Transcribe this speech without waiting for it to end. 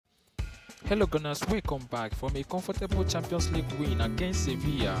Hello Gunners, welcome back from a comfortable Champions League win against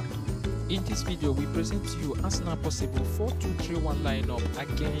Sevilla. In this video, we present to you Arsenal possible 4-2-3-1 lineup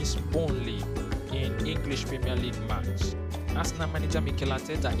against Burnley in English Premier League match. Arsenal manager Mikel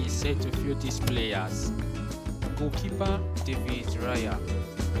Arteta is set to field these players. Goalkeeper David Raya.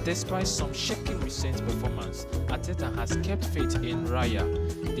 Despite some shaky recent performance, Arteta has kept faith in Raya.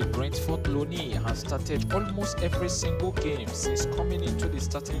 The Brentford loanee has started almost every single game since coming into the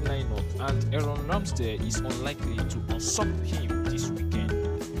starting lineup, and Aaron Ramsdale is unlikely to usurp him this weekend.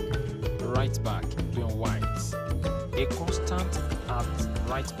 Right back, Ben White. A constant at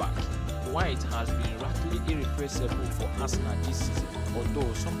right back, White has been radically irreplaceable for Arsenal this season,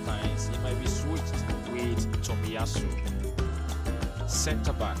 although sometimes he might be switched with Tomiyasu.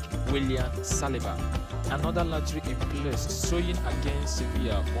 Centre back, Saliba. Another luxury in place sewing against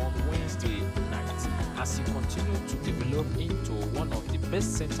Sevilla on Wednesday night as he continued to develop into one of the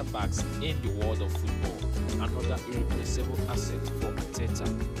best centre backs in the world of football. Another irreplaceable asset for Arteta.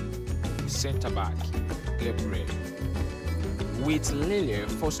 Centre back, Gabriel. With Lyle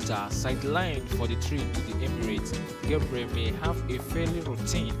Foster sidelined for the trip to the Emirates, Gabriel may have a fairly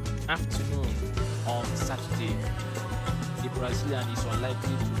routine afternoon on Saturday. The Brazilian is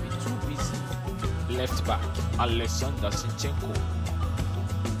unlikely to be too busy. Left back, Alexander Zinchenko.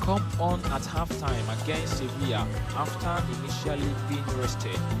 Come on at halftime against Sevilla after initially being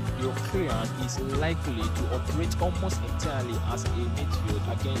rested. The Ukrainian is likely to operate almost entirely as a midfield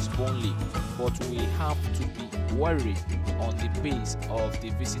against Burnley, but we have to be worried on the pace of the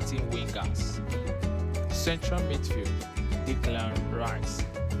visiting wingers. Central midfield, Declan Rice.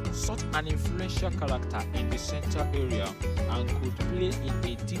 Such an influential character in the central area and could play in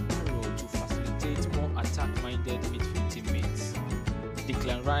a deeper role to facilitate more attack-minded midfield teammates.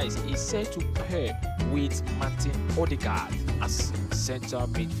 Declan Rice is set to pair with Martin Odegaard as central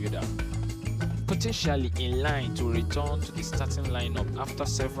midfielder, potentially in line to return to the starting lineup after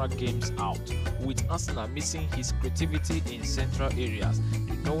several games out. With Arsenal missing his creativity in central areas,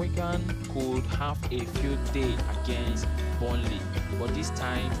 the Norwegian could have a field day against Burnley, but this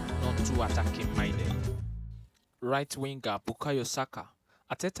time not too attacking minded. Right winger Bukayo Saka.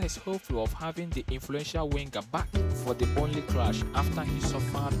 Arteta is hopeful of having the influential winger back for the Burnley clash after he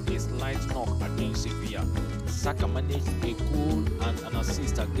suffered a slight knock against Sevilla. Saka managed a goal and an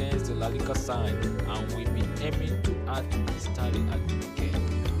assist against the La Liga side and will be aiming to add to his tally at the weekend.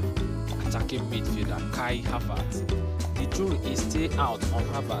 Attacking midfielder Kai Havertz. The jury is still out on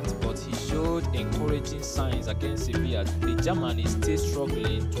Havertz, but he showed encouraging signs against Sevilla. The German is still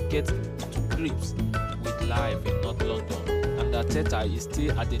struggling to get to grips with life in North London, and Arteta is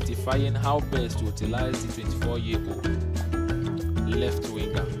still identifying how best to utilize the 24-year-old. Left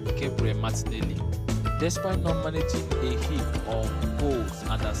winger Gabriel Martinelli. Despite not managing a heap of goals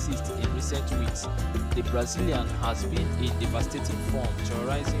and assists in recent weeks, the Brazilian has been in devastating form,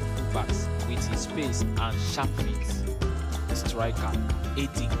 terrorizing fullbacks with his pace and sharp feet. Striker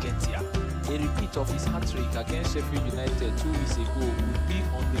Eddie Nketiah. A repeat of his hat-trick against Sheffield United 2 weeks ago would be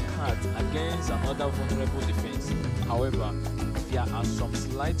on the cards against another vulnerable defense. However, there are some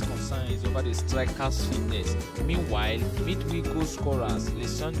slight concerns over the striker's fitness. Meanwhile, midweek goal scorers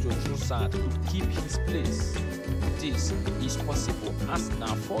Lisandro Trossard could keep his place. This is possible as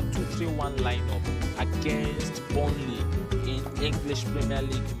Arsenal 4-2-3-1 lineup against Burnley in English Premier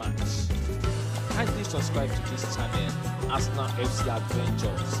League match. Kindly subscribe to this channel, Arsenal FC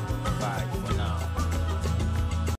Adventures. Bye for now.